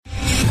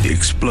The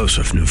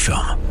explosive new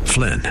film,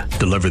 Flynn,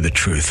 deliver the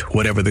truth,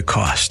 whatever the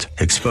cost.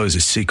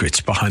 Exposes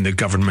secrets behind the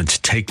government's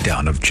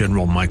takedown of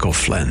General Michael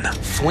Flynn.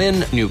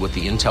 Flynn knew what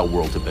the intel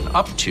world had been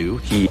up to.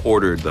 He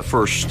ordered the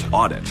first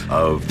audit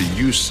of the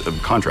use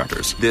of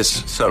contractors.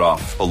 This set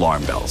off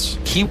alarm bells.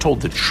 He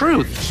told the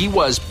truth. He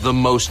was the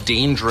most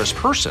dangerous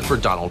person for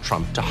Donald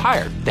Trump to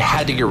hire. They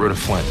had to get rid of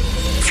Flynn.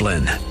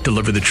 Flynn,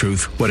 deliver the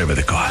truth, whatever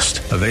the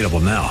cost. Available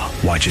now.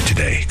 Watch it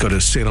today. Go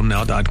to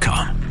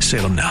salemnow.com.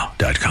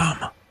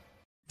 salemnow.com.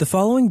 The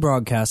following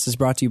broadcast is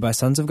brought to you by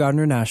Sons of God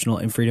International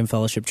and Freedom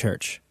Fellowship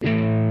Church. Hello,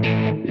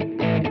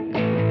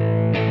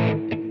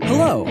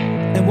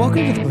 and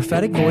welcome to the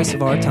prophetic voice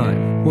of our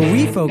time, where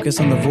we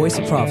focus on the voice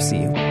of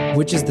prophecy,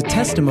 which is the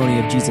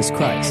testimony of Jesus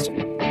Christ.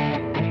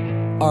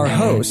 Our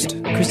host,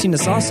 Christina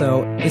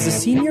Sasso, is a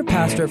senior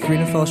pastor at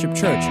Freedom Fellowship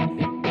Church.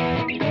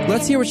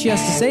 Let's hear what she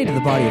has to say to the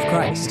body of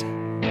Christ.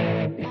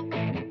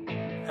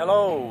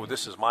 Hello,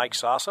 this is Mike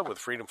Sassa with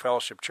Freedom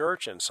Fellowship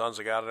Church and Sons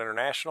of God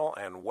International,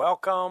 and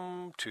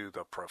welcome to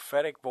the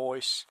prophetic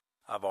voice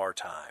of our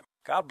time.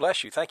 God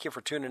bless you. Thank you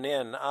for tuning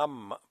in.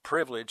 I'm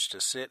privileged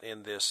to sit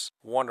in this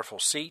wonderful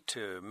seat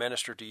to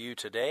minister to you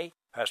today.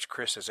 Pastor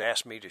Chris has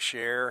asked me to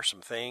share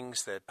some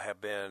things that have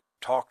been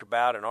talked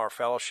about in our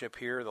fellowship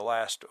here the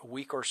last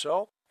week or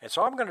so. And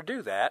so I'm going to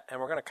do that,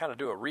 and we're going to kind of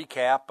do a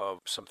recap of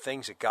some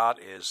things that God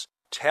is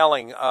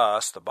telling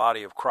us, the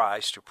body of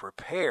Christ, to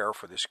prepare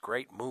for this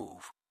great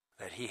move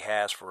that He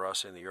has for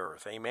us in the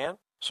earth. Amen?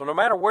 So no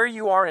matter where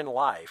you are in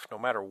life, no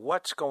matter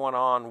what's going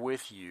on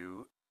with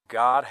you,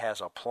 God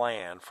has a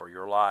plan for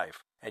your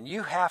life. And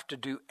you have to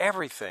do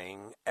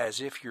everything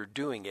as if you're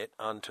doing it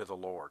unto the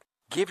Lord.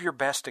 Give your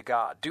best to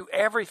God. Do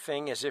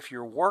everything as if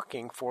you're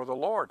working for the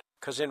Lord.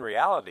 Because in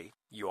reality,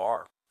 you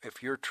are.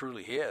 If you're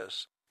truly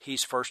His,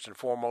 He's first and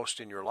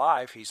foremost in your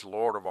life. He's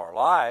Lord of our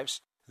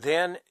lives.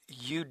 Then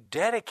you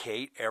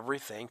dedicate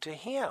everything to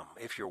Him.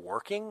 If you're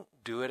working,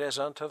 do it as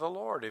unto the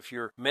Lord. If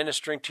you're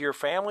ministering to your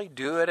family,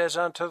 do it as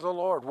unto the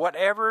Lord.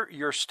 Whatever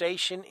your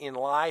station in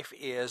life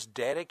is,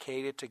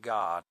 dedicate it to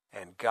God,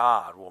 and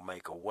God will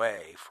make a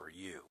way for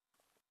you.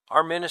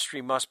 Our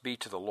ministry must be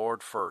to the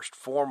Lord first,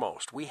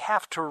 foremost. We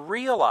have to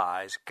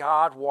realize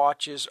God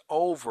watches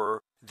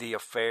over the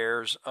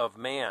affairs of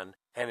men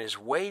and is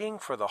waiting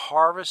for the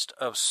harvest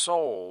of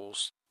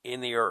souls in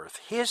the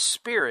earth. His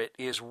Spirit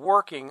is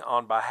working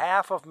on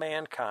behalf of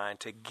mankind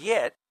to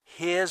get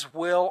His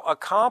will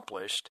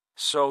accomplished,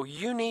 so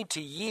you need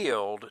to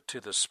yield to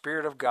the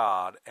Spirit of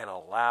God and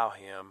allow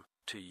Him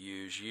to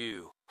use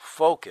you.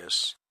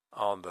 Focus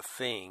on the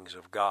things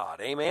of God.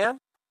 Amen?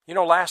 You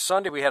know, last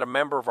Sunday we had a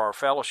member of our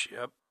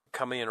fellowship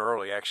come in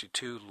early, actually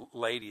two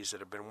ladies that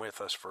have been with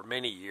us for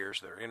many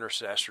years. They're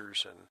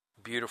intercessors and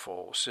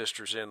beautiful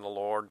sisters in the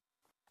Lord.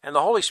 And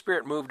the Holy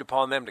Spirit moved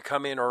upon them to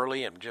come in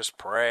early and just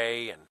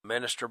pray and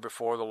minister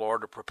before the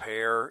Lord to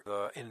prepare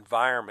the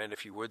environment,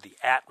 if you would, the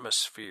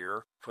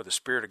atmosphere for the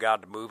Spirit of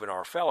God to move in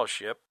our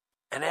fellowship.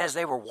 And as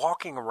they were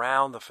walking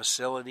around the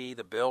facility,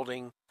 the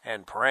building,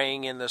 and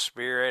praying in the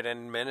Spirit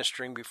and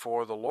ministering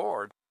before the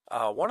Lord,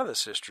 one of the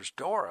sisters,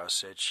 Dora,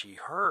 said she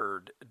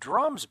heard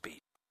drums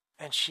beat.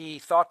 And she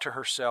thought to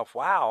herself,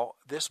 wow,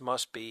 this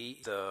must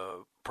be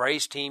the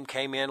praise team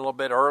came in a little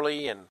bit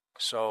early. And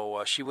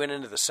so she went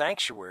into the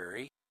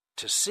sanctuary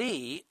to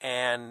see,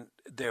 and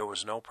there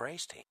was no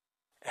praise team.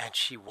 And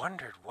she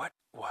wondered, what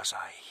was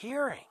I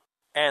hearing?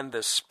 And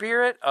the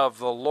Spirit of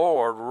the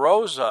Lord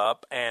rose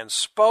up and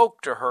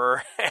spoke to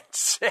her and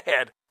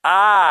said,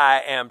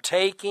 I am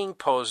taking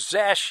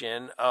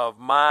possession of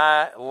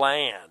my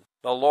land.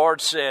 The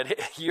Lord said,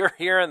 you're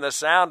hearing the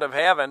sound of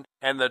heaven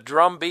and the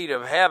drumbeat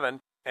of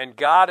heaven, and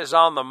God is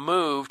on the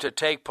move to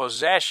take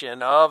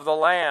possession of the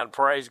land.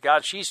 Praise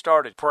God. She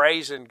started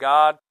praising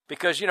God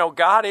because, you know,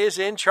 God is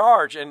in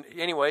charge. And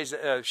anyways,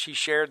 she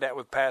shared that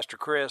with Pastor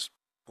Chris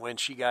when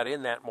she got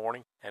in that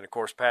morning. And, of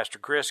course, Pastor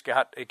Chris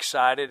got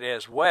excited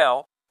as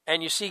well.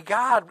 And you see,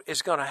 God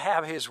is going to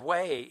have His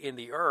way in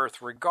the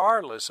earth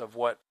regardless of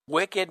what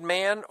wicked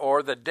men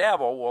or the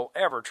devil will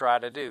ever try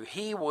to do.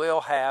 He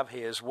will have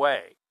His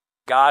way.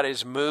 God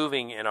is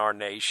moving in our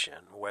nation,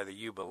 whether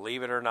you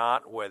believe it or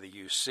not, whether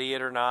you see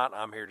it or not.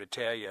 I'm here to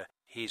tell you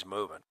He's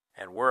moving.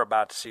 And we're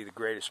about to see the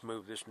greatest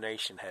move this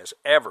nation has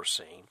ever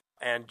seen.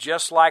 And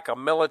just like a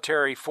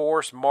military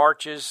force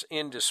marches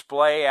in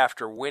display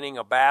after winning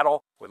a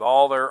battle with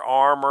all their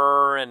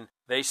armor, and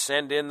they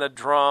send in the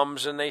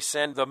drums and they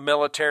send the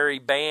military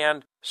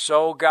band,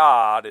 so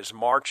God is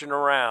marching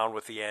around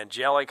with the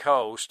angelic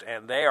host,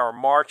 and they are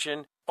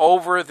marching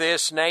over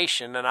this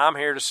nation, and I'm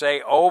here to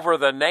say over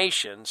the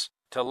nations,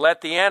 to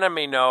let the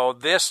enemy know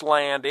this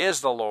land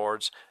is the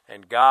Lord's,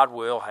 and God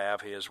will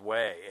have His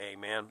way.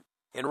 Amen.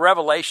 In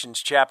Revelations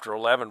chapter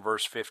 11,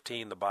 verse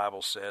 15, the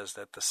Bible says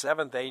that the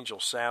seventh angel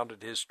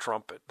sounded his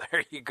trumpet.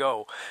 There you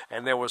go.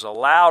 And there was a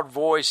loud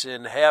voice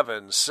in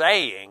heaven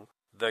saying,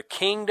 the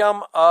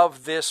kingdom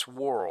of this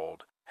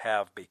world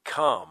have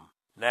become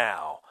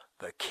now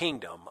the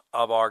kingdom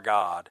of our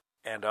God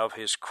and of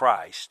His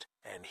Christ,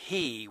 and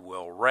He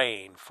will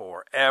reign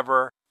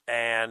forever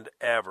and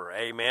ever.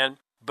 Amen.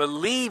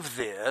 Believe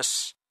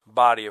this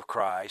body of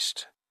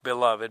Christ,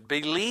 beloved,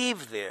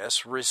 believe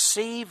this,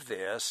 receive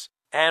this,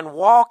 and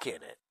walk in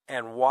it,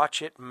 and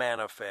watch it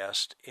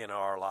manifest in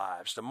our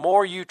lives. The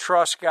more you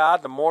trust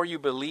God, the more you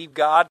believe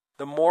God,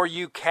 the more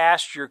you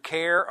cast your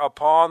care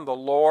upon the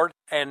Lord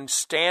and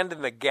stand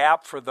in the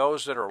gap for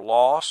those that are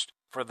lost,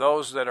 for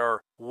those that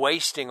are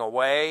wasting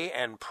away,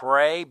 and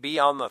pray, be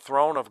on the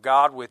throne of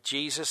God with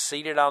Jesus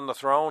seated on the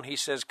throne. He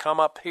says, come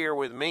up here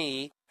with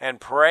me and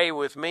pray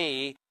with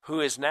me, who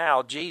is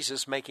now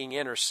Jesus making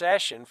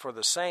intercession for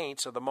the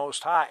saints of the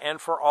Most High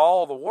and for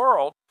all the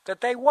world,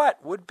 that they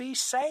what? Would be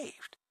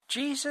saved.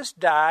 Jesus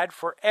died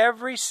for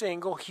every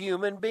single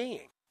human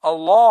being. A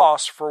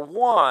loss for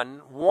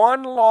one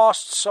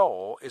lost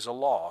soul is a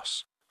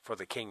loss for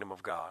the kingdom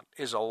of God,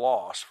 is a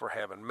loss for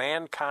heaven.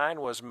 Mankind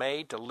was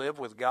made to live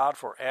with God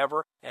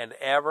forever and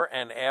ever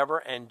and ever,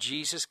 and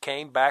Jesus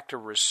came back to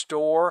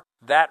restore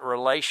that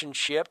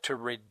relationship, to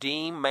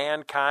redeem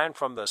mankind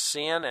from the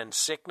sin and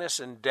sickness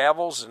and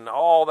devils and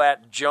all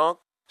that junk.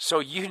 So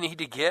you need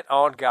to get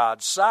on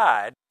God's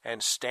side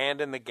and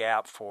stand in the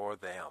gap for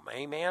them.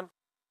 Amen?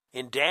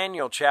 In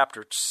Daniel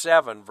chapter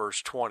 7,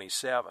 verse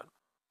 27,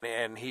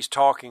 and he's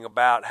talking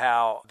about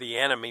how the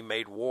enemy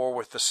made war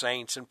with the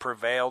saints and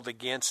prevailed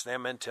against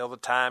them until the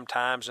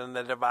times and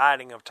the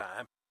dividing of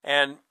time.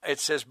 And it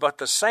says, but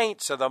the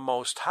saints of the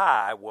Most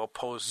High will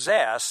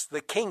possess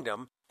the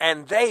kingdom,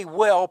 and they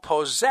will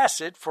possess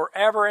it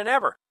forever and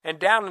ever. And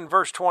down in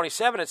verse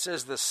 27, it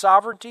says, the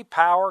sovereignty,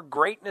 power,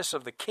 greatness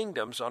of the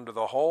kingdoms under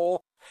the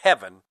whole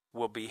heaven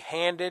will be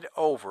handed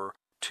over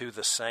to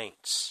the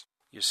saints.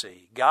 You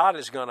see, God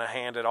is going to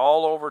hand it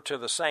all over to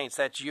the saints.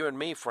 That's you and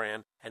me,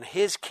 friend. And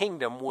his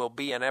kingdom will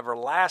be an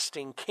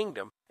everlasting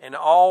kingdom, and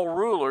all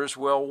rulers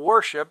will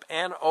worship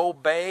and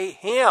obey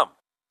him.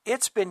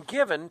 It's been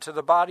given to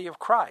the body of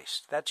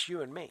Christ. That's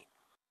you and me.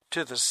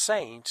 To the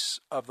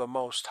saints of the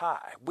Most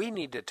High. We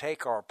need to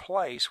take our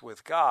place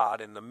with God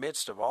in the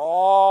midst of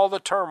all the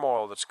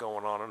turmoil that's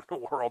going on in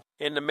the world,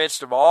 in the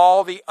midst of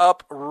all the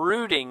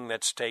uprooting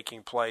that's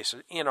taking place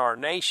in our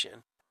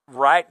nation.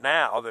 Right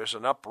now, there's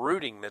an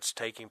uprooting that's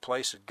taking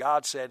place that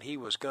God said he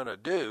was going to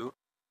do.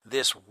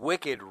 This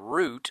wicked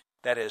root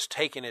that has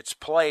taken its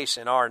place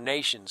in our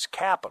nation's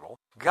capital,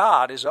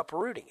 God is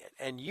uprooting it.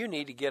 And you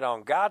need to get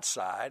on God's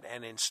side,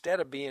 and instead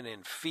of being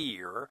in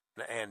fear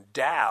and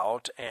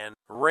doubt and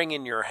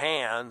wringing your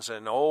hands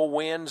and, oh,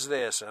 when's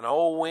this and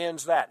oh,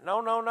 when's that?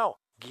 No.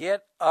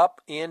 Get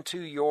up into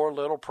your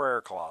little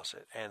prayer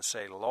closet and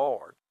say,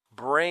 Lord,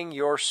 bring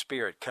your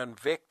Spirit,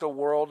 convict the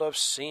world of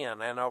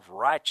sin and of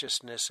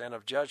righteousness and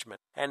of judgment.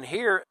 And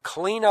here,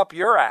 clean up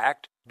your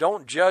act.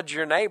 Don't judge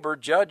your neighbor,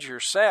 judge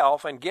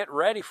yourself, and get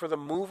ready for the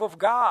move of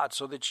God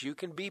so that you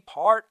can be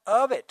part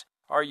of it.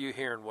 Are you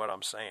hearing what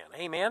I'm saying?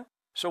 Amen?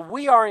 So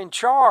we are in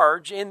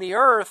charge in the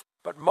earth,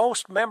 but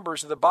most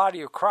members of the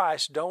body of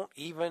Christ don't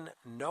even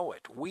know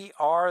it. We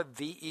are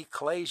the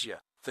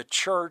ecclesia, the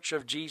church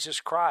of Jesus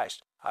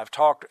Christ. I've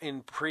talked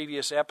in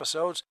previous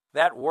episodes,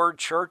 that word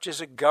church is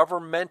a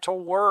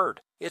governmental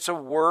word. It's a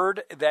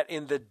word that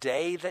in the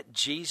day that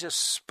Jesus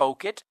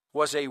spoke it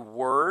was a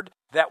word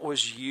that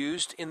was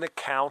used in the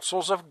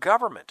councils of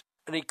government.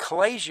 An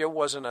ecclesia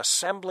was an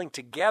assembling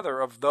together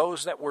of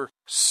those that were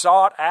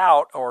sought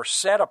out or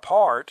set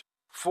apart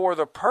for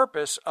the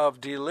purpose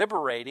of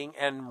deliberating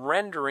and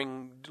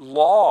rendering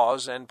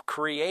laws and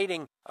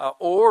creating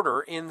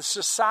order in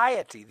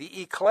society.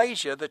 The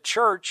ecclesia, the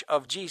church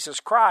of Jesus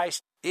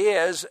Christ,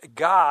 is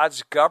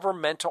God's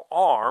governmental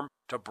arm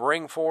to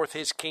bring forth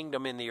his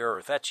kingdom in the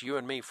earth. That's you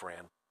and me,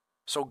 friend.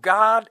 So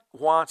God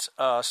wants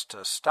us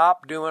to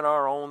stop doing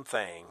our own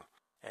thing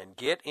and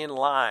get in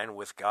line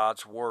with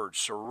God's word.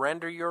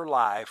 Surrender your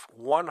life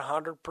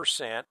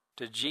 100%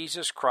 to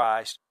Jesus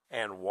Christ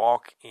and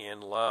walk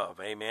in love.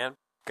 Amen.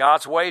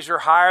 God's ways are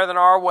higher than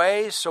our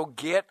ways, so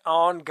get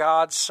on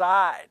God's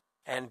side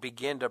and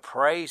begin to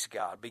praise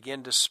God.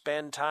 Begin to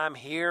spend time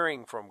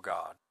hearing from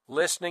God.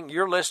 Listening,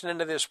 you're listening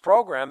to this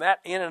program, that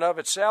in and of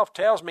itself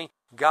tells me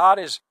God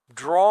is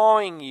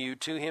drawing you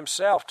to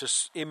himself, to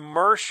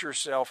immerse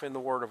yourself in the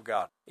Word of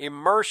God.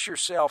 Immerse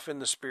yourself in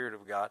the Spirit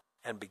of God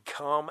and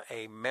become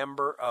a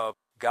member of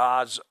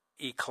God's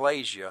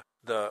ecclesia,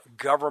 the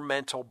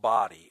governmental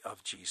body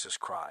of Jesus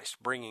Christ,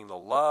 bringing the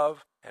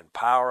love and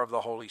power of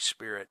the Holy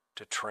Spirit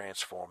to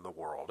transform the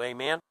world.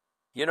 Amen?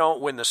 You know,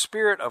 when the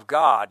Spirit of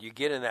God, you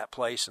get in that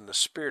place and the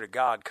Spirit of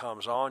God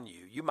comes on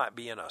you, you might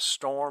be in a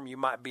storm, you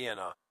might be in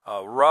a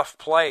rough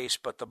place,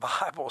 but the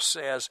Bible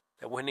says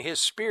that when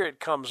His Spirit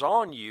comes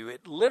on you,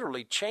 it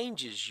literally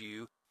changes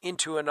you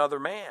into another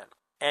man.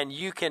 And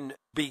you can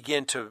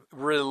begin to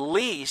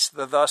release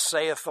the thus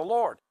saith the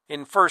Lord.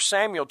 In 1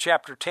 Samuel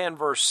chapter 10,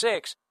 verse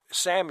 6,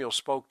 Samuel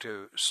spoke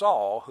to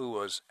Saul, who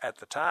was at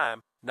the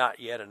time not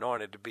yet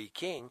anointed to be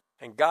king,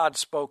 and God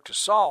spoke to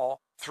Saul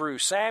through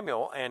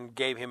Samuel and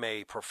gave him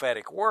a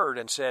prophetic word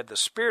and said, the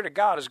Spirit of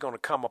God is going to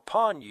come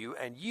upon you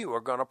and you are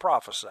going to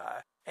prophesy,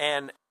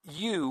 and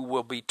you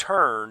will be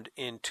turned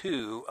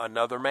into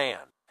another man.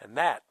 And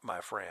that, my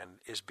friend,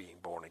 is being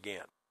born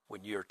again.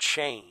 When you're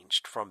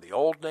changed from the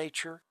old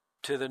nature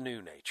to the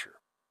new nature.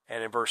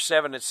 And in verse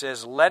 7 it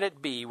says, let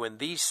it be when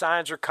these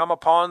signs are come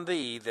upon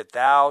thee, that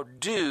thou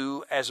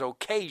do as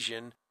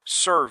occasion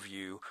serve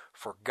you,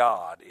 for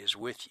God is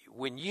with you.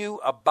 When you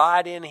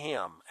abide in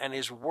him and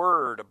his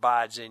word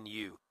abides in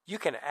you, you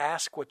can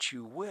ask what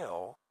you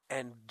will,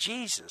 and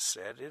Jesus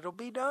said it'll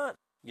be done,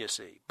 you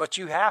see. But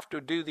you have to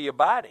do the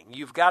abiding.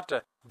 You've got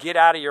to get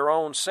out of your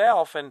own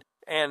self and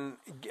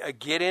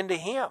get into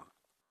him.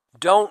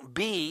 Don't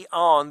be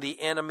on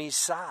the enemy's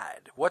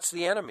side. What's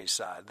the enemy's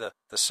side?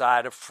 The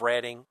side of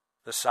fretting,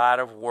 the side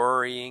of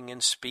worrying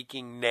and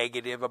speaking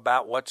negative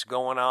about what's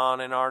going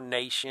on in our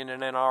nation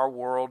and in our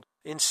world.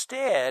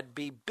 Instead,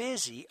 be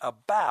busy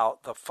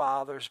about the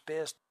Father's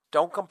business.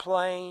 Don't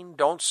complain.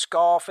 Don't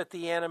scoff at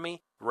the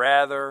enemy.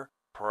 Rather,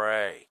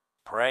 pray.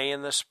 Pray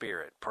in the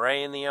Spirit.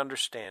 Pray in the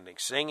understanding.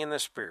 Sing in the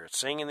Spirit.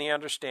 Sing in the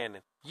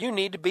understanding. You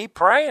need to be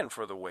praying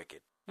for the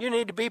wicked. You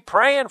need to be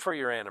praying for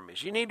your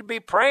enemies. You need to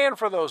be praying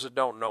for those that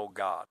don't know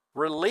God.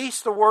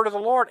 Release the word of the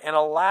Lord and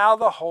allow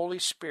the Holy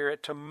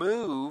Spirit to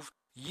move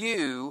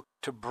you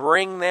to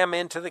bring them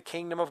into the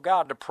kingdom of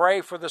God, to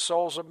pray for the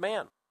souls of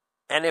men.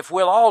 And if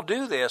we'll all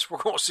do this, we're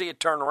going to see it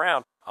turn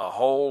around a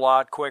whole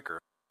lot quicker.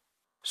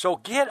 So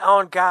get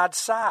on God's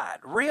side.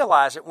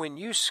 Realize that when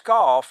you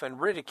scoff and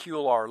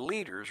ridicule our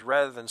leaders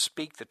rather than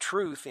speak the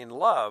truth in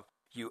love,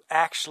 you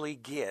actually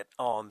get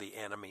on the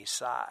enemy's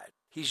side.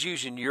 He's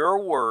using your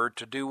word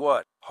to do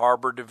what?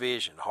 Harbor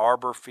division,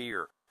 harbor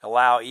fear,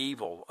 allow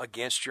evil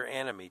against your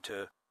enemy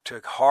to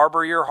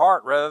harbor your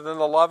heart rather than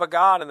the love of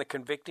God and the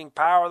convicting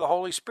power of the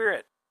Holy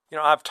Spirit. You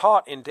know, I've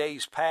taught in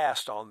days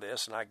past on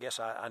this, and I guess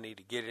I need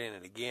to get in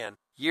it again.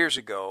 Years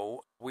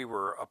ago, we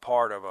were a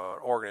part of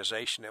an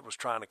organization that was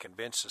trying to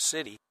convince the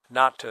city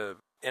not to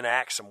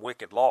enact some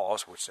wicked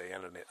laws, which they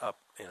ended up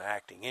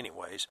enacting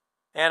anyways.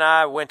 And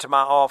I went to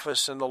my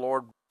office, and the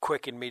Lord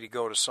quickened me to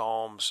go to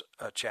Psalms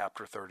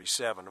chapter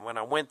 37. And when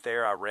I went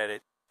there, I read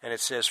it, and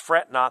it says,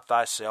 fret not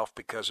thyself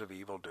because of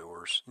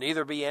evildoers,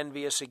 neither be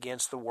envious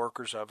against the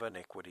workers of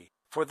iniquity.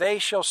 For they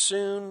shall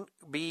soon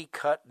be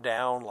cut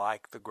down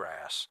like the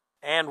grass,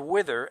 and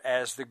wither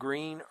as the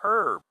green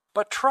herb.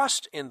 But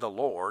trust in the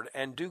Lord,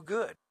 and do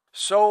good.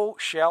 So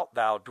shalt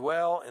thou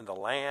dwell in the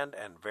land,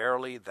 and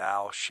verily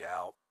thou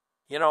shalt.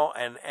 You know,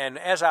 and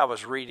as I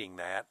was reading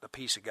that, the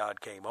peace of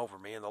God came over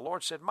me, and the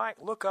Lord said, Mike,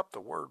 look up the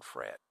word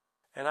fret.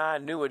 And I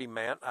knew what he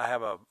meant. I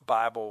have a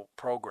Bible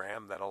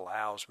program that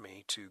allows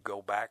me to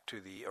go back to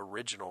the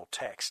original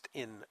text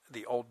in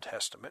the Old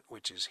Testament,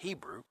 which is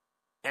Hebrew.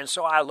 And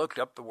so I looked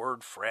up the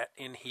word fret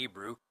in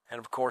Hebrew, and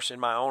of course in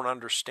my own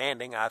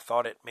understanding I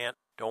thought it meant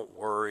don't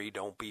worry,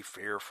 don't be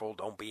fearful,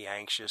 don't be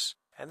anxious,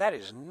 and that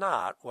is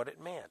not what it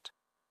meant.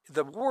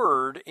 The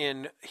word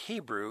in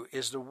Hebrew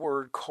is the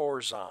word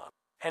korzon,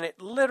 and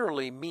it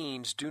literally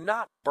means do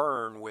not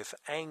burn with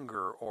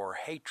anger or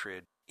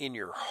hatred in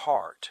your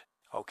heart.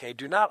 Okay,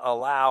 do not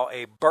allow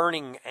a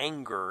burning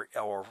anger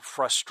or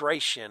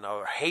frustration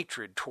or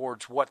hatred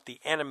towards what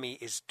the enemy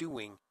is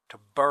doing to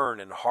burn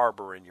and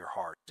harbor in your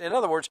heart. In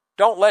other words,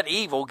 don't let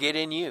evil get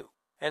in you.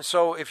 And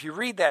so if you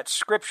read that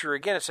scripture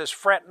again, it says,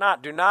 fret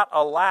not, do not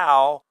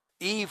allow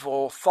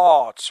evil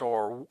thoughts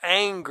or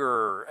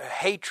anger,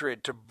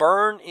 hatred to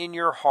burn in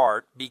your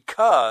heart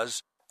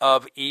because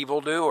of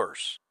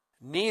evildoers.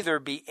 Neither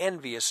be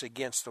envious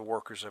against the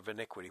workers of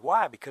iniquity.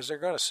 Why? Because they're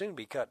going to soon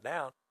be cut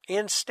down.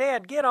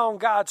 Instead, get on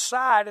God's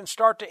side and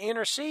start to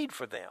intercede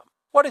for them.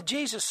 What did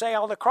Jesus say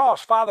on the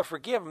cross? Father,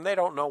 forgive them. They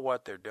don't know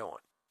what they're doing.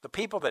 The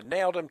people that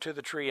nailed him to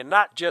the tree, and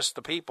not just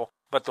the people,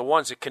 but the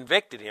ones that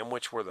convicted him,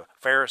 which were the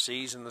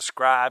Pharisees and the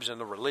scribes and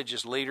the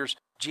religious leaders,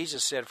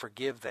 Jesus said,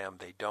 forgive them.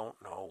 They don't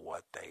know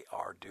what they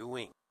are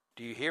doing.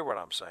 Do you hear what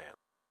I'm saying?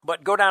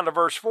 But go down to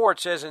verse 4. It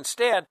says,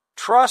 instead,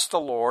 trust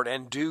the Lord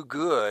and do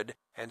good,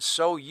 and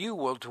so you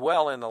will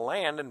dwell in the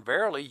land, and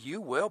verily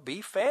you will be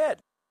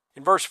fed.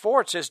 In verse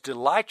 4 it says,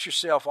 delight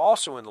yourself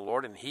also in the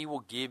Lord, and he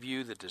will give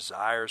you the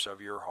desires of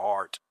your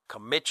heart.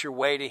 Commit your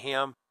way to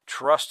him.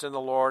 Trust in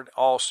the Lord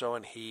also,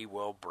 and he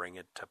will bring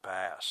it to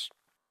pass.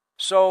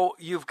 So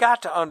you've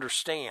got to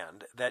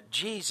understand that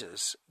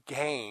Jesus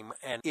came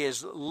and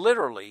is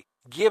literally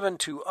given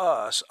to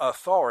us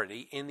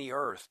authority in the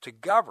earth to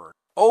govern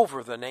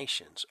over the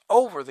nations,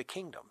 over the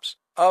kingdoms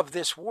of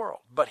this world.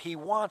 But he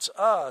wants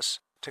us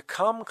to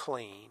come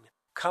clean,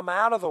 come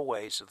out of the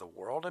ways of the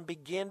world, and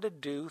begin to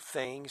do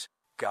things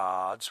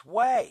God's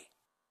way.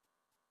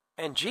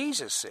 And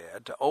Jesus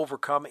said to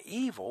overcome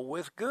evil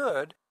with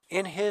good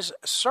in his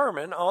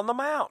Sermon on the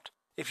Mount.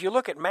 If you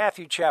look at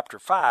Matthew chapter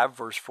 5,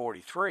 verse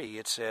 43,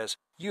 it says,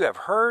 you have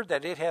heard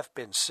that it hath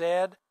been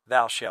said,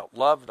 thou shalt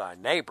love thy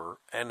neighbor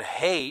and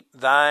hate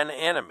thine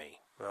enemy.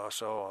 Well,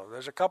 so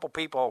there's a couple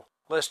people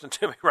listening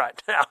to me right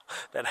now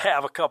that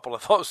have a couple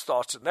of those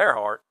thoughts in their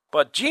heart.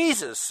 But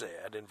Jesus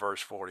said in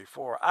verse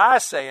 44, I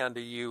say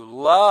unto you,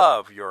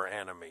 love your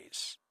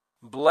enemies.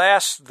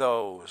 Bless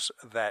those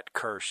that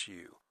curse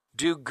you.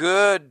 Do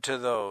good to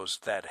those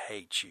that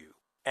hate you.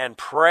 And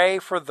pray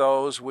for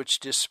those which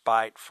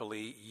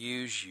despitefully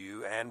use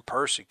you and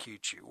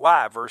persecute you.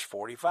 Why? Verse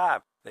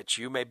 45, that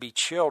you may be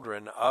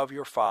children of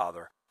your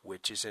Father,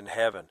 which is in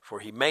heaven. For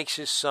he makes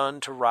his sun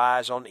to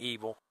rise on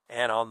evil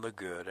and on the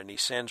good, and he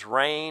sends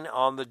rain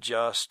on the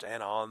just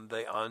and on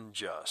the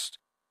unjust.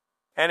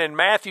 And in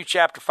Matthew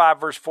chapter 5,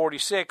 verse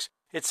 46,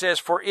 it says,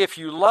 For if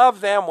you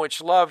love them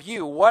which love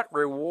you, what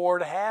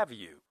reward have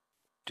you?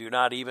 Do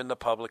not even the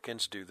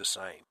publicans do the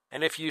same?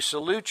 And if you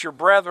salute your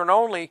brethren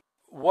only,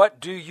 what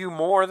do you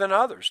more than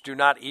others? Do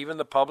not even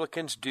the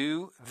publicans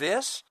do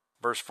this?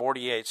 Verse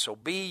 48, So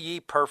be ye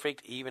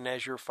perfect, even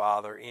as your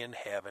Father in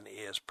heaven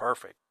is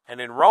perfect. And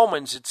in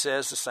Romans it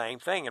says the same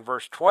thing. In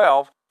verse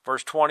 12,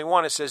 verse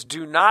 21, it says,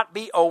 Do not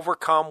be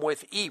overcome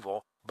with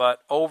evil, but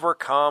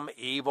overcome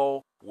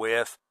evil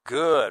with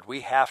good.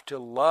 We have to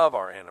love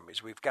our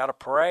enemies. We've got to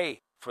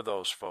pray for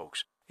those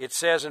folks. It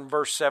says in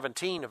verse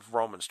 17 of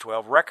Romans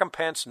 12,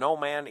 Recompense no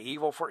man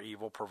evil for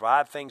evil,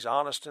 provide things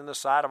honest in the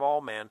sight of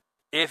all men.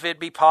 If it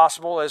be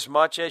possible, as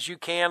much as you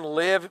can,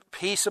 live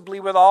peaceably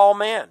with all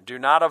men. Do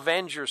not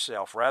avenge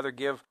yourself, rather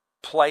give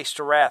place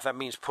to wrath. That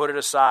means put it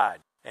aside.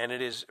 And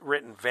it is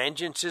written,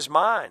 Vengeance is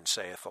mine,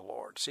 saith the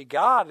Lord. See,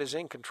 God is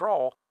in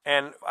control.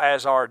 And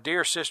as our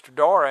dear sister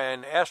Dora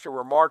and Esther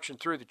were marching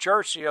through the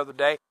church the other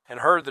day and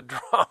heard the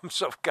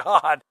drums of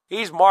God,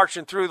 he's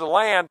marching through the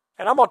land.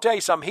 And I'm going to tell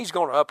you something, he's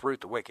going to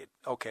uproot the wicked.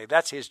 Okay,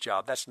 that's his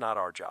job. That's not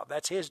our job.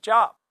 That's his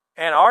job.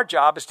 And our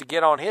job is to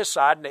get on his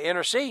side and to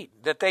intercede,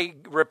 that they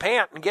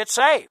repent and get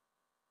saved.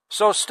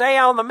 So stay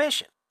on the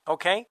mission,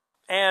 okay?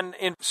 And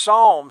in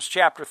Psalms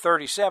chapter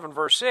 37,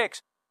 verse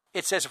 6,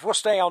 it says if we'll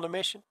stay on the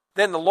mission,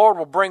 then the Lord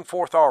will bring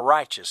forth our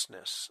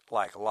righteousness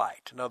like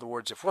light. In other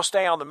words, if we'll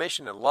stay on the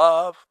mission and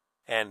love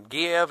and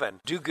give and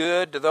do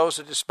good to those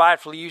that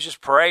despitefully use us,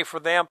 pray for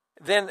them,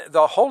 then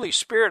the Holy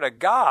Spirit of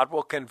God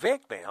will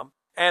convict them.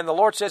 And the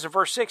Lord says in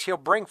verse 6, He'll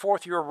bring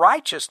forth your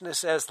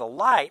righteousness as the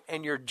light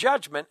and your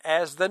judgment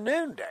as the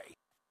noonday.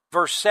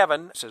 Verse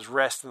 7 says,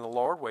 Rest in the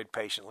Lord, wait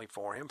patiently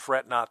for Him.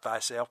 Fret not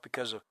thyself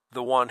because of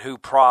the one who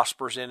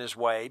prospers in his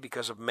way,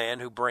 because of men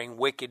who bring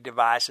wicked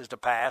devices to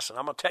pass. And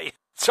I'm going to tell you,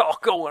 it's all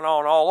going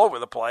on all over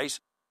the place.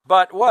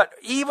 But what?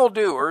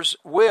 Evildoers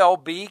will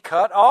be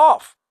cut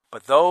off.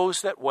 But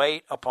those that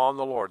wait upon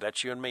the Lord,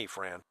 that's you and me,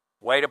 friend.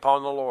 Wait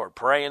upon the Lord.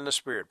 Pray in the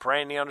Spirit.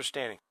 Pray in the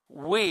understanding.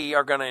 We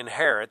are going to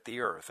inherit the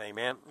earth.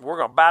 Amen.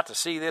 We're about to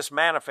see this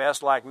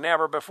manifest like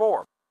never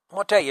before. I'm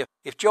going to tell you,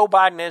 if Joe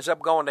Biden ends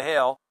up going to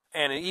hell,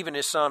 and even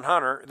his son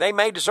Hunter, they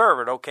may deserve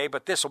it, okay,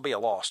 but this will be a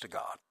loss to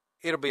God.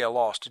 It'll be a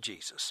loss to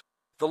Jesus.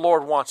 The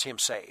Lord wants him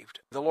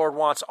saved. The Lord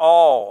wants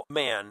all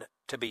men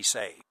to be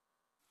saved.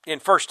 In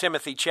 1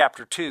 Timothy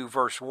chapter 2,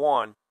 verse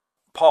 1,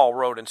 Paul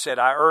wrote and said,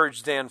 I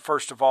urge then,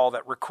 first of all,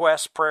 that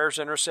requests, prayers,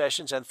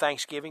 intercessions, and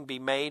thanksgiving be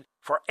made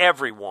for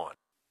everyone.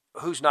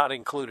 Who's not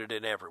included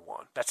in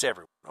everyone? That's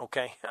everyone,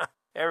 okay?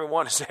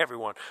 Everyone is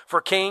everyone.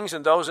 For kings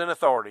and those in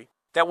authority,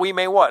 that we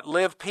may what?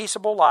 Live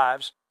peaceable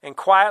lives and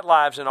quiet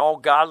lives in all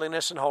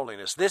godliness and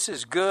holiness. This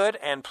is good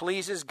and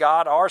pleases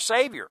God our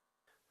Savior.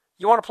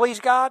 You want to please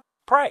God?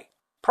 Pray.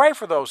 Pray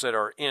for those that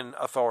are in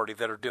authority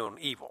that are doing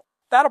evil.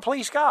 That'll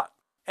please God.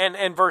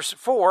 And verse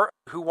 4,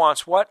 who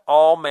wants what?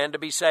 All men to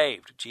be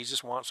saved.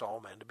 Jesus wants all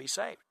men to be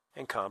saved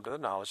and come to the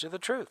knowledge of the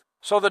truth.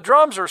 So the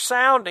drums are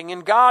sounding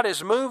and God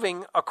is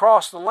moving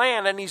across the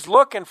land and He's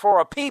looking for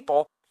a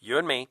people, you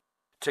and me,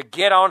 to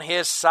get on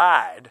His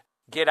side,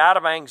 get out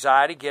of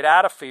anxiety, get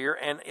out of fear,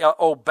 and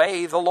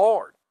obey the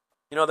Lord.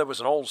 You know, there was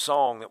an old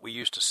song that we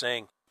used to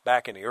sing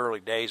back in the early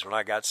days when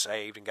I got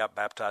saved and got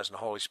baptized in the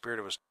Holy Spirit.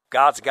 It was,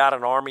 God's got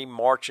an army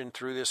marching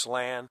through this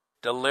land.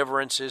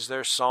 Deliverance is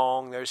their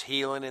song. There's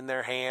healing in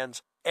their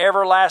hands.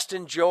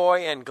 Everlasting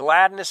joy and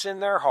gladness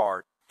in their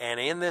heart. And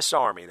in this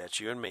army, that's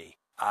you and me,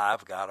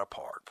 I've got a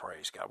part,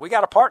 praise God. We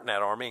got a part in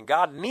that army, and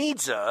God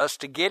needs us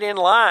to get in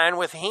line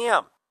with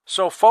Him.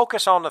 So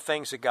focus on the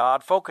things of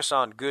God. Focus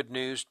on good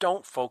news.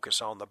 Don't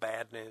focus on the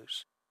bad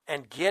news.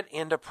 And get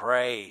into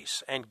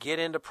praise and get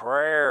into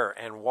prayer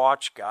and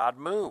watch God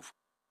move.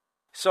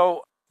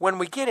 So when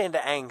we get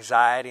into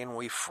anxiety and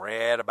we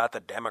fret about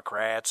the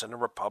Democrats and the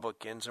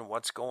Republicans and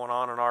what's going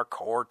on in our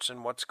courts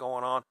and what's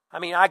going on, I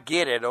mean, I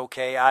get it,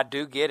 okay? I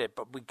do get it,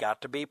 but we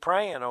got to be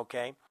praying,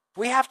 okay?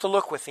 We have to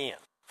look within.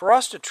 For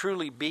us to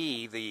truly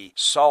be the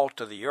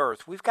salt of the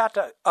earth, we've got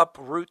to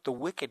uproot the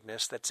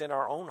wickedness that's in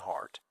our own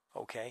heart,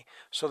 okay?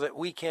 So that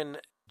we can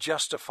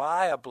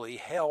justifiably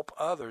help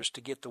others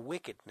to get the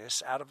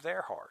wickedness out of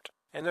their heart.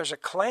 And there's a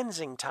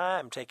cleansing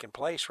time taking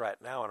place right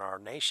now in our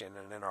nation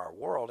and in our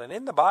world and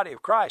in the body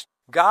of Christ.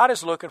 God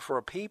is looking for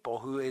a people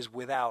who is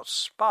without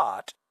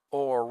spot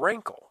or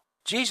wrinkle.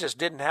 Jesus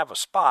didn't have a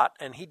spot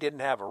and He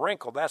didn't have a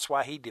wrinkle. That's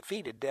why He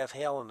defeated death,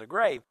 hell, and the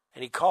grave.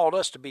 And He called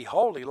us to be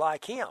holy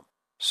like Him.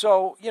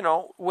 So, you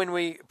know, when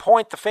we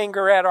point the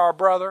finger at our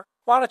brother,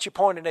 why don't you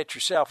point it at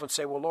yourself and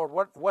say, well,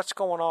 Lord, what's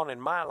going on in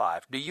my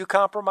life? Do you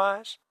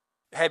compromise?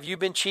 Have you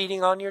been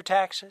cheating on your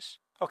taxes?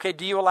 Okay,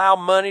 do you allow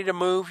money to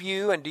move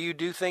you, and do you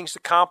do things to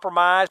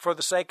compromise for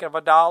the sake of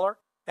 $1?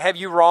 Have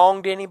you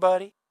wronged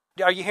anybody?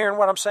 Are you hearing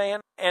what I'm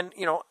saying? And,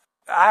 you know,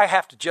 I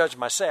have to judge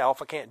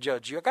myself. I can't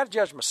judge you. I got to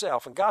judge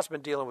myself, and God's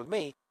been dealing with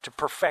me to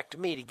perfect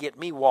me, to get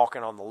me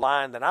walking on the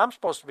line that I'm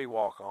supposed to be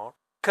walking on.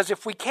 Because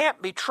if we can't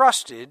be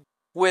trusted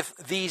with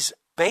these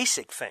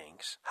basic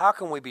things, how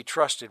can we be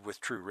trusted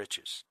with true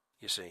riches,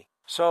 you see?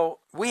 So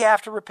we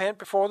have to repent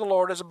before the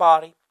Lord as a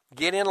body,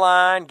 get in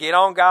line, get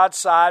on God's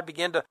side,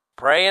 begin to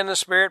pray in the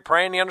Spirit,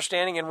 pray in the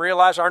understanding, and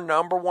realize our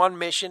number one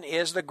mission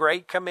is the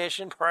Great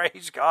Commission,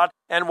 praise God.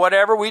 And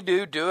whatever we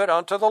do, do it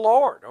unto the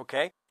Lord,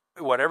 okay?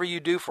 Whatever you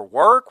do for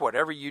work,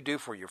 whatever you do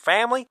for your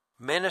family,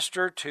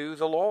 minister to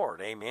the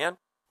Lord, amen?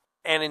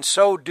 And in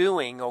so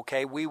doing,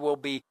 okay, we will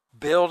be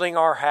building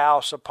our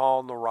house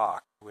upon the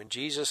rock. When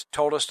Jesus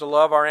told us to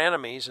love our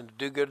enemies and to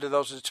do good to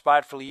those that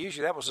spitefully use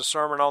you, that was the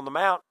Sermon on the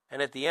Mount.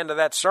 And at the end of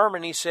that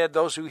sermon, he said,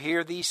 those who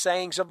hear these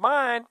sayings of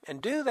mine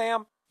and do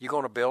them, you're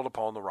going to build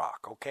upon the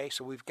rock, okay?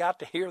 So we've got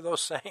to hear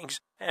those sayings,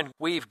 and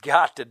we've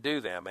got to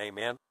do them,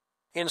 amen?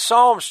 In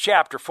Psalms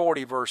chapter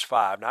 40, verse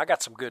 5, now I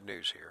got some good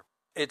news here.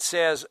 It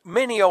says,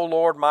 many, O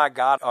Lord my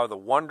God, are the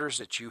wonders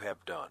that you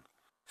have done.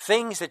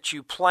 Things that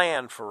you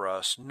planned for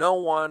us, no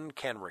one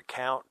can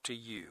recount to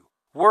you.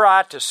 Were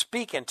I to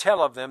speak and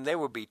tell of them, they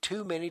would be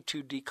too many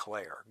to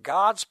declare.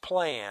 God's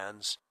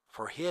plans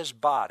for his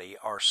body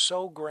are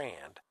so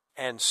grand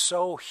and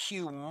so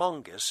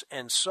humongous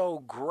and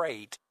so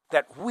great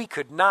that we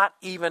could not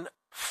even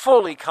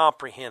fully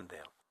comprehend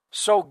them.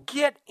 So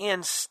get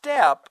in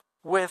step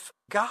with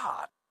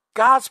God.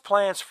 God's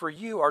plans for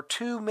you are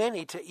too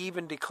many to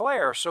even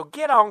declare. So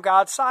get on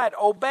God's side,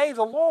 obey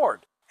the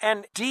Lord,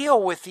 and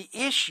deal with the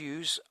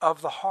issues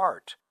of the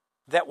heart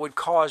that would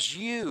cause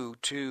you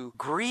to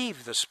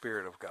grieve the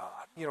Spirit of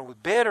God.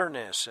 With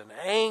bitterness and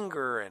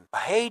anger and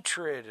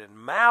hatred and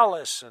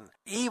malice and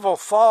evil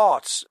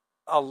thoughts.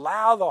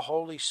 Allow the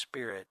Holy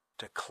Spirit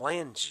to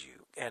cleanse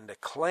you and to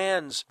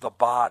cleanse the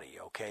body,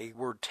 okay?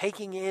 We're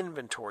taking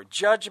inventory.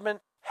 Judgment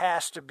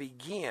has to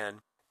begin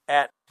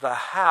at the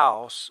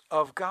house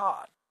of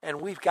God.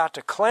 And we've got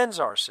to cleanse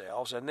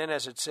ourselves. And then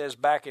as it says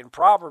back in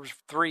Proverbs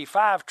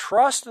 3:5,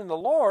 trust in the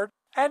Lord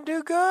and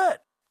do good.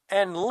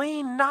 And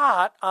lean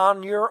not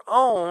on your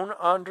own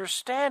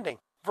understanding.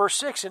 Verse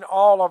 6, in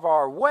all of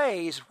our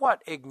ways,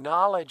 what?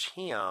 Acknowledge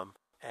him,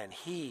 and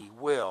he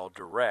will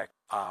direct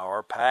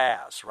our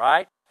paths,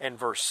 right? And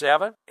verse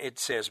 7, it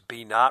says,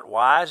 be not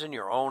wise in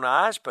your own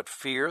eyes, but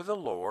fear the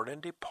Lord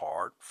and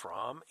depart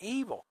from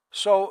evil.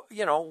 So,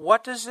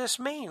 what does this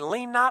mean?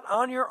 Lean not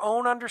on your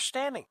own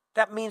understanding.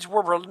 That means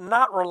we're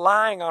not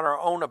relying on our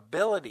own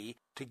ability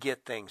to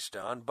get things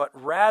done, but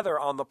rather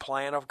on the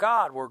plan of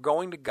God. We're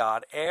going to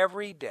God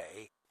every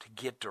day to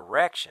get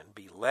direction,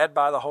 be led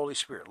by the Holy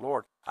Spirit.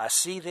 Lord, I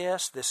see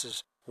this. This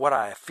is what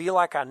I feel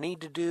like I need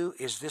to do.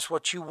 Is this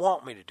what you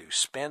want me to do?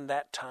 Spend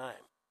that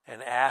time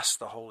and ask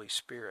the Holy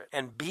Spirit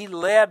and be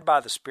led by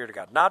the Spirit of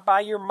God, not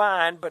by your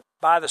mind, but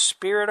by the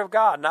Spirit of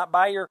God, not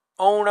by your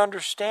own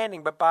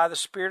understanding, but by the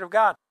Spirit of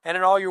God. And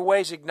in all your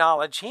ways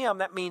acknowledge him.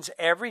 That means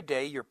every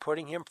day you're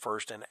putting him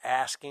first and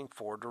asking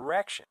for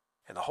direction.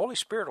 And the Holy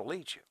Spirit will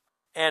lead you.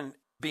 And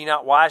be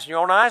not wise in your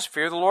own eyes,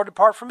 fear the Lord,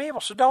 depart from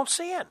evil. So don't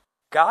sin.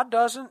 God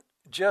doesn't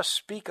just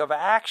speak of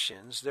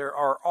actions. There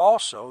are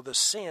also the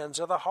sins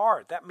of the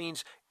heart. That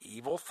means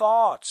evil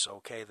thoughts,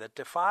 okay, that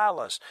defile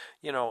us.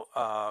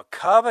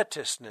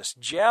 Covetousness,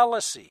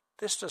 jealousy.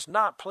 This does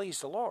not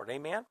please the Lord.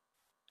 Amen?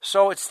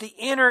 So it's the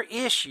inner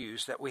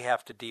issues that we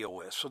have to deal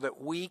with so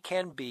that we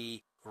can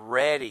be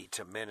ready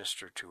to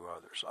minister to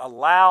others.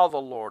 Allow the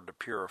Lord to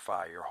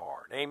purify your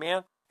heart.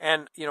 Amen?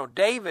 And,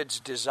 David's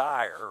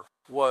desire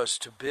was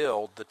to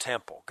build the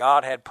temple.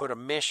 God had put a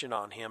mission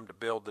on him to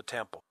build the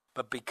temple.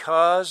 But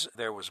because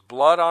there was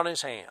blood on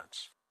his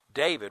hands,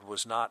 David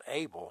was not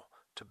able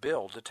to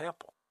build the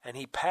temple. And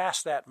he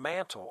passed that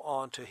mantle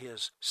on to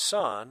his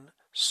son,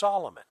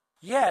 Solomon.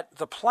 Yet,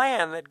 the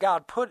plan that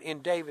God put in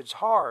David's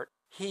heart,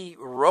 he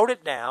wrote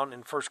it down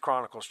in 1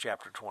 Chronicles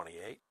chapter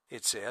 28,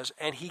 it says,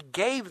 and he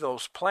gave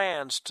those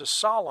plans to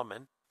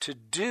Solomon to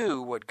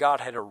do what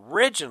God had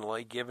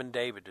originally given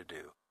David to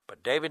do.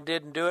 But David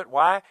didn't do it.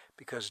 Why?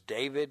 Because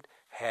David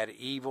had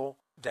evil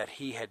that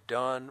he had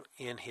done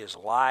in his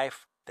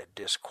life that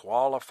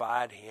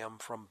disqualified him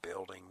from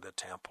building the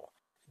temple.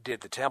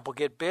 Did the temple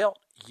get built?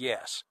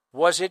 Yes.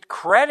 Was it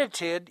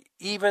credited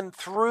even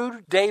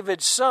through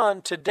David's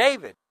son to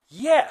David?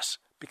 Yes,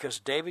 because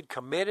David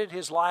committed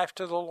his life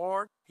to the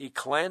Lord. He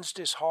cleansed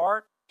his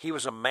heart. He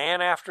was a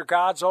man after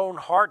God's own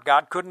heart.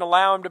 God couldn't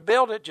allow him to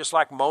build it, just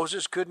like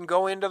Moses couldn't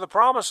go into the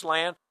promised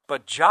land,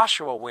 but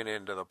Joshua went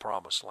into the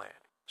promised land.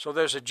 So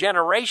there's a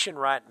generation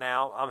right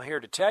now, I'm here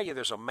to tell you,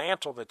 there's a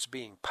mantle that's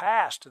being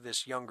passed to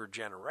this younger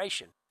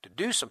generation to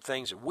do some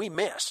things that we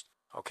missed.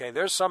 Okay,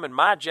 there's some in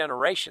my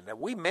generation that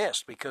we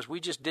missed because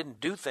we just didn't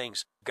do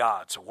things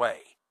God's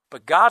way.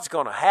 But God's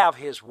going to have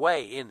his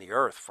way in the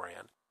earth,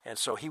 friend. And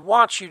so he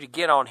wants you to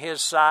get on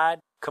his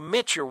side,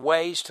 commit your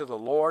ways to the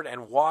Lord,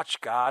 and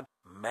watch God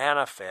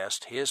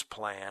manifest his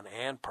plan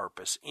and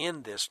purpose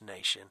in this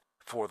nation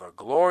for the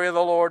glory of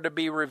the Lord to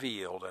be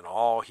revealed and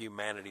all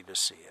humanity to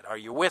see it. Are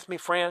you with me,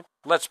 friend?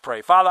 Let's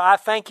pray. Father, I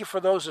thank you for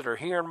those that are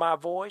hearing my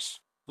voice.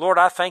 Lord,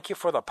 I thank you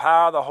for the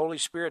power of the Holy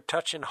Spirit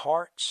touching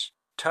hearts,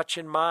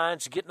 touching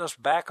minds, getting us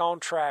back on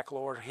track,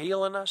 Lord,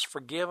 healing us,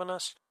 forgiving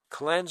us,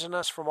 cleansing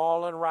us from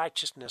all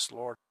unrighteousness,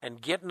 Lord,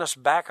 and getting us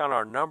back on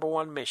our number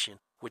one mission,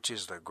 which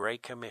is the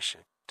Great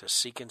Commission, to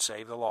seek and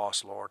save the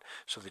lost, Lord,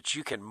 so that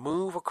you can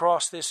move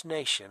across this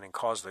nation and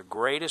cause the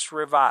greatest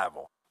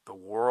revival the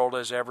world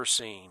has ever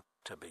seen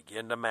to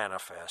begin to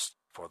manifest,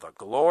 for the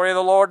glory of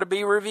the Lord to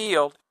be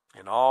revealed,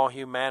 and all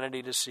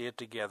humanity to see it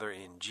together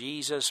in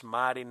Jesus'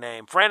 mighty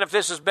name. Friend, if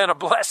this has been a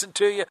blessing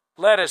to you,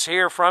 let us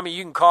hear from you.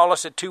 You can call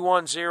us at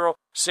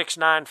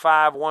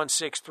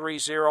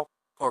 210-695-1630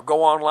 or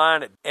go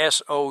online at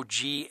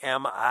sogmi.org.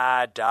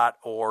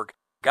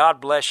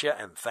 God bless you,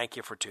 and thank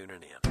you for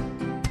tuning in.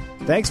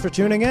 Thanks for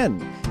tuning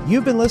in.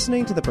 You've been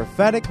listening to the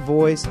prophetic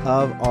voice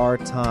of our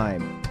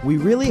time. We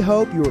really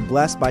hope you were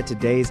blessed by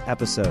today's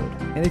episode.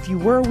 And if you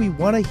were, we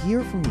want to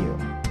hear from you.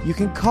 You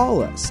can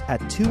call us at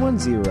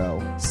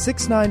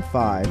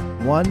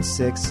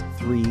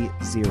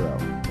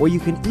 210-695-1630. Or you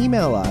can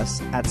email us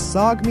at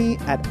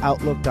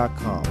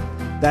sogmi@outlook.com.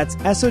 That's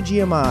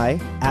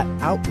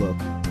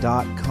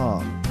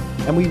sogmi@outlook.com.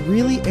 And we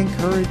really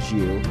encourage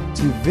you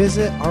to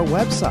visit our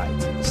website,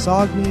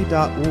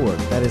 sogmi.org.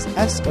 That is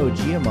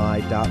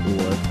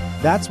sogmi.org.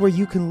 That's where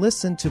you can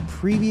listen to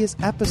previous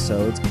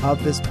episodes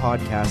of this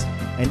podcast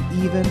and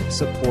even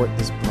support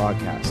this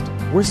podcast.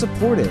 We're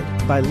supported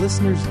by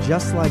listeners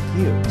just like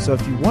you. So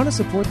if you want to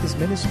support this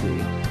ministry,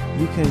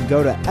 you can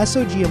go to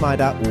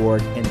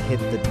sogmi.org and hit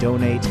the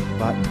donate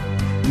button.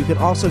 You can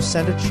also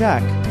send a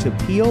check to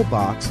P.O.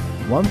 Box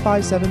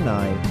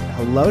 1579,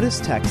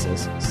 Helotes,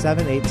 Texas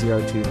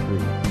 78023.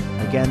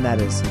 Again,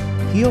 that is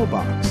P.O.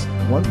 Box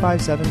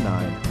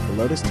 1579,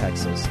 Helotes,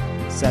 Texas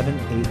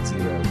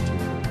 78023.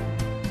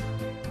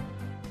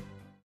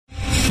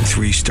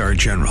 3-star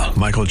General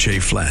Michael J.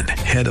 Flynn,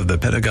 head of the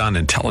Pentagon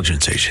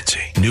Intelligence Agency,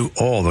 knew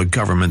all the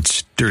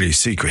government's dirty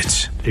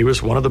secrets. He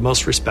was one of the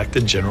most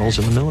respected generals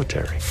in the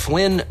military.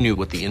 Flynn knew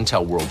what the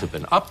intel world had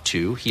been up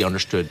to. He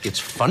understood its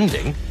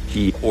funding.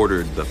 He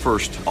ordered the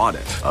first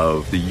audit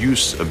of the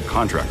use of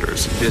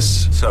contractors.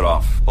 This set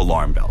off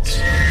alarm bells.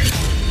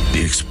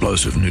 The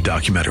explosive new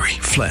documentary,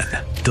 Flynn,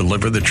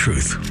 Deliver the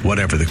Truth,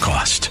 Whatever the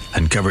Cost,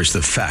 uncovers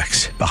the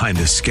facts behind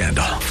this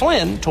scandal.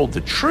 Flynn told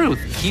the truth.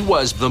 He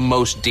was the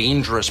most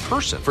dangerous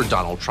person for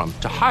Donald Trump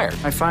to hire.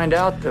 I find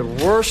out the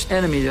worst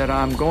enemy that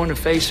I'm going to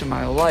face in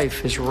my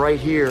life is right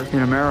here in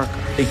America.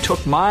 They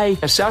took my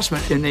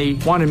assessment and they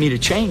wanted me to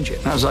change it.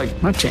 And I was like,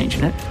 I'm not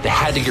changing it. They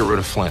had to get rid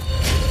of Flynn.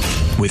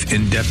 With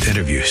in-depth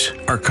interviews,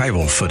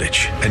 archival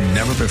footage, and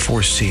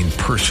never-before-seen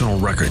personal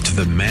records of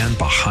the man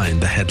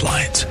behind the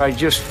headlines. I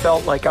just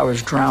felt like I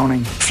was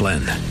drowning.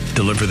 Flynn,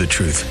 Deliver the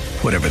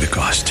Truth, Whatever the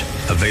Cost.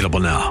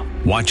 Available now.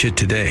 Watch it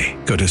today.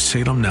 Go to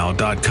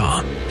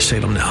salemnow.com.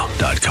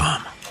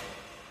 salemnow.com.